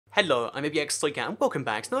Hello, I'm ABX and welcome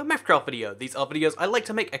back to another Minecraft video. These are videos I like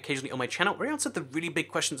to make occasionally on my channel where I answer the really big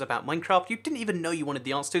questions about Minecraft you didn't even know you wanted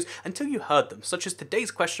the answers to until you heard them, such as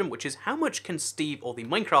today's question, which is how much can Steve, or the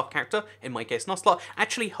Minecraft character, in my case Noslot,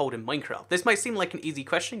 actually hold in Minecraft? This might seem like an easy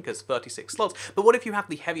question because 36 slots, but what if you have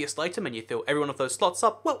the heaviest item and you fill every one of those slots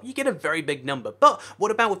up? Well, you get a very big number. But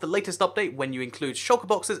what about with the latest update when you include shulker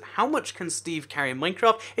boxes? How much can Steve carry in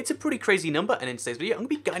Minecraft? It's a pretty crazy number, and in today's video I'm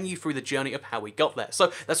going to be guiding you through the journey of how we got there.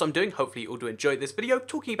 So that's what I'm doing. Hopefully you all do enjoy this video,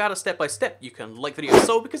 talking about it step by step. You can like the video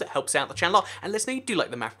so because it helps out the channel, and let's know you do like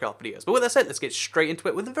the Minecraft videos. But with that said, let's get straight into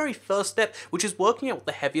it with the very first step, which is working out what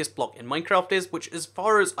the heaviest block in Minecraft is, which as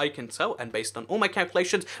far as I can tell, and based on all my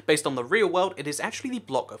calculations, based on the real world, it is actually the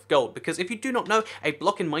block of gold. Because if you do not know, a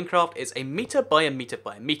block in Minecraft is a meter by a meter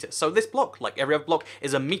by a meter. So this block, like every other block,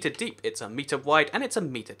 is a meter deep, it's a meter wide, and it's a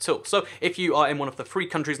meter tall. So if you are in one of the 3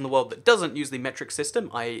 countries in the world that doesn't use the metric system,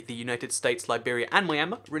 i.e. the United States, Liberia, and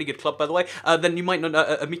Myanmar, really good club by the way, then you might not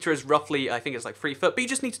know a meter is roughly, I think it's like 3 foot, but you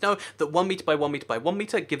just need to know that 1 meter by 1 meter by 1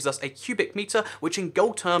 meter gives us a cubic meter, which in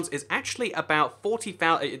gold terms is actually about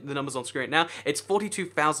 40,000, the numbers on screen right now, it's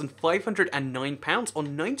 42,509 pounds or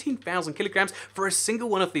 19,000 kilograms for a single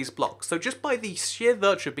one of these blocks. So just by the sheer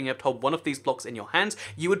virtue of being able to hold one of these blocks in your hands,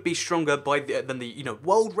 you would be stronger than the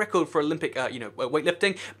world record for Olympic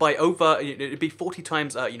weightlifting by over, it'd be 40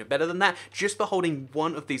 times better than that just for holding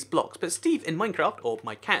one of these blocks. But Steve in Minecraft, or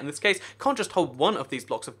my cat in this case, can't just hold one of these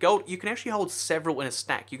blocks of gold, you can actually hold several in a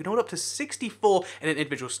stack. You can hold up to 64 in an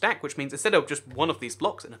individual stack, which means instead of just one of these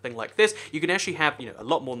blocks in a thing like this, you can actually have a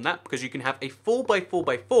lot more than that, because you can have a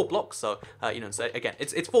 4x4x4 block. So so again,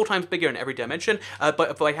 it's 4 times bigger in every dimension.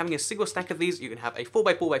 But by having a single stack of these, you can have a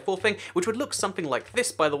 4x4x4 thing, which would look something like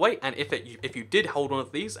this, by the way. And if you did hold one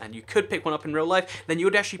of these, and you could pick one up in real life, then you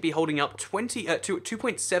would actually be holding up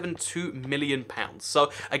 2.72 million pounds.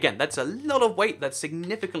 So again, that's a lot of weight. That's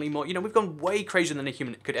significantly more. We've gone way crazier than a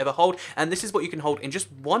human could ever hold, and this is what you can hold in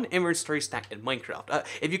just one inventory stack in Minecraft.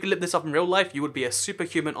 If you could lift this up in real life, you would be a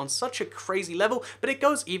superhuman on such a crazy level, but it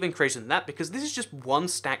goes even crazier than that, because this is just one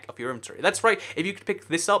stack of your inventory. That's right, if you could pick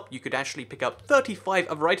this up, you could actually pick up 35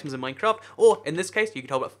 other items in Minecraft, or in this case, you could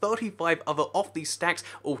hold up 35 other of these stacks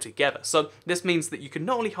altogether. So this means that you can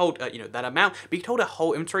not only hold that amount, but you can hold a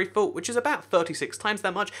whole inventory full, which is about 36 times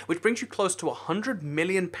that much, which brings you close to 100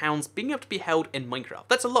 million pounds being able to be held in Minecraft.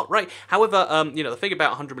 That's a lot, right? However, the thing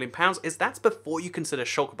about 100 million pounds is that's before you consider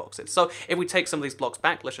shulker boxes. So if we take some of these blocks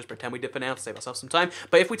back, let's just pretend we did for now to save ourselves some time,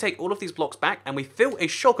 but if we take all of these blocks back and we fill a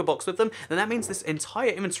shulker box with them, then that means this entire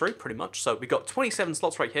inventory, pretty much, so we've got 27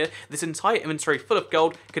 slots right here, this entire inventory full of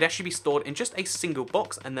gold could actually be stored in just a single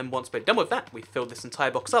box. And then once we're done with that, we fill this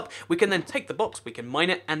entire box up, we can then take the box, we can mine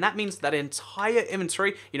it, and that means that entire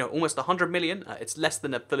inventory, almost 100 million, it's less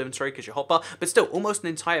than a full inventory because you're hotbar, but still almost an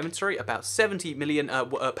entire inventory, about 70 million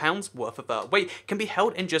pounds worth of weight, can be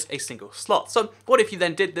held in just a single slot. So what if you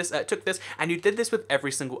then did this, took this, and you did this with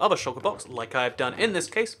every single other shulker box, like I've done in this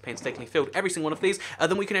case, painstakingly filled every single one of these,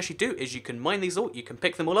 then what you can actually do is you can mine these all, you can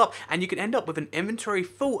pick them all up, and you can end up with an inventory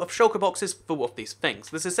full of shulker boxes full of these things.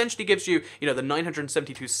 This essentially gives you, the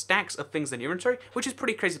 972 stacks of things in your inventory, which is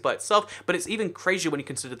pretty crazy by itself, but it's even crazier when you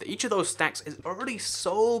consider that each of those stacks is already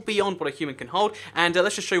so beyond what a human can hold. And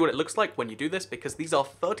let's just show you what it looks like when you do this, because these are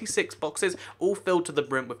 36 boxes all filled to the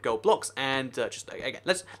brim with gold blocks, and just again,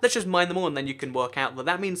 let's just mine them all, and then you can work out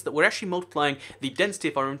that means that we're actually multiplying the density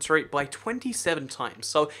of our inventory by 27 times.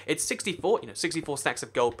 So it's 64, 64 stacks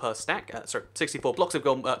of gold per stack, 64 blocks of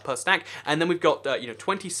gold per stack, and then we've got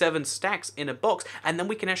 27 stacks in a box, and then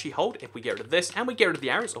we can actually hold, if we get rid of this and we get rid of the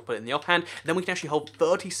arrows or put it in the offhand, then we can actually hold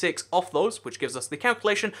 36 of those, which gives us the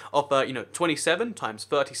calculation of 27 times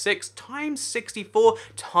 36 times 64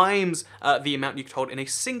 times the amount you could hold in a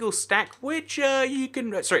single stack, which you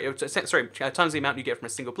can times the amount you get from a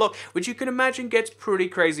single block, which you can imagine gets pretty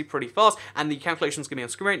crazy pretty fast. And the calculation's gonna be on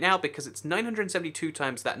screen right now because it's 972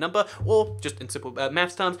 times that number, or just in simple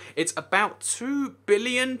maths terms, it's about 2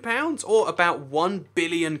 billion pounds or about 1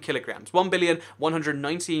 billion kilograms.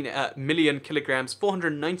 1,119 million kilograms,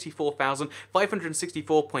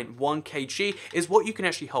 494,564.1 kg is what you can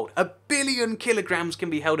actually hold. 1 billion kilograms can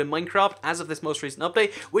be held in Minecraft as of this most recent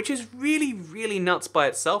update, which is really, really nuts by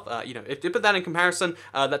itself. If you put that in comparison,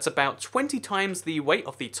 that's about 20 times the weight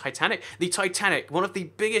of the Titanic. The Titanic, one of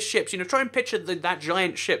the biggest ships. Try and picture that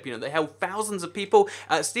giant ship. They held thousands of people.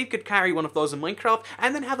 Steve could carry one of those in Minecraft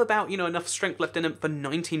and then have about enough strength left in him for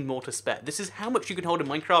 19 more to spare. This is how much you can hold in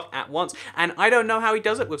Minecraft at once, and I don't know how he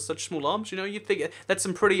does it with such small arms. You'd think that's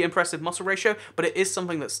some pretty impressive muscle ratio, but it is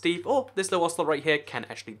something that Steve, or this little ocelot right here, can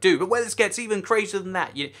actually do. But where this gets even crazier than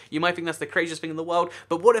that, you might think that's the craziest thing in the world,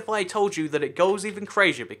 but what if I told you that it goes even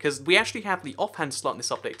crazier, because we actually have the offhand slot in this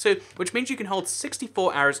update too, which means you can hold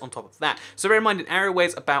 64 arrows on top of that. So bear in mind, an arrow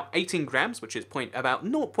weighs about 18 grams, which is about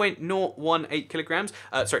 0.018 kilograms.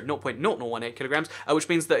 0.0018 kilograms, which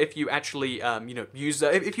means that if you actually, use,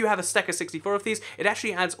 if you have a stack of 64 of these, it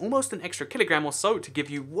actually adds almost an extra kilogram or so to give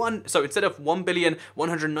you so instead of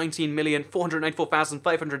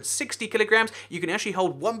 1,119,494,560 kilograms, you can actually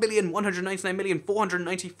hold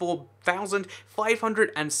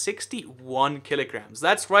 1,199,494,561 kilograms.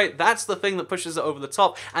 That's right, that's the thing that pushes it over the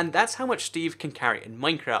top, and that's how much Steve can carry in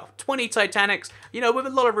Minecraft. 20 Titanics, with a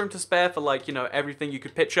lot of room to spare for, like, everything you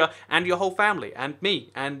could picture, and your whole family, and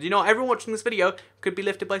me, and, everyone watching this video could be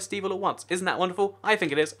lifted by Steve all at once. Isn't that wonderful? I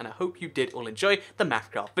think it is, and I hope you did all enjoy the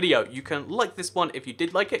Mathcraft video. You can like this one if you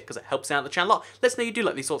did like it, because it helps out the channel a lot. Let us know you do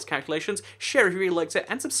like these sorts of calculations, share if you really liked it,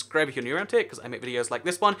 and subscribe if you're new around here, because I make videos like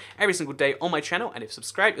this one every single day on my channel, and if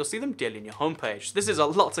subscribed, you'll see them daily on your homepage. This is a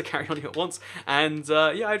lot to carry on you at once, and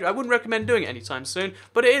yeah, I wouldn't recommend doing it anytime soon,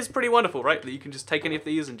 but it is pretty wonderful, right? That you can just take any of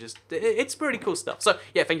these and just, it's pretty cool stuff. So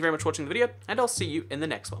yeah, thank you very much for watching the video, and I'll see you in the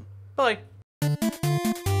next one. Bye!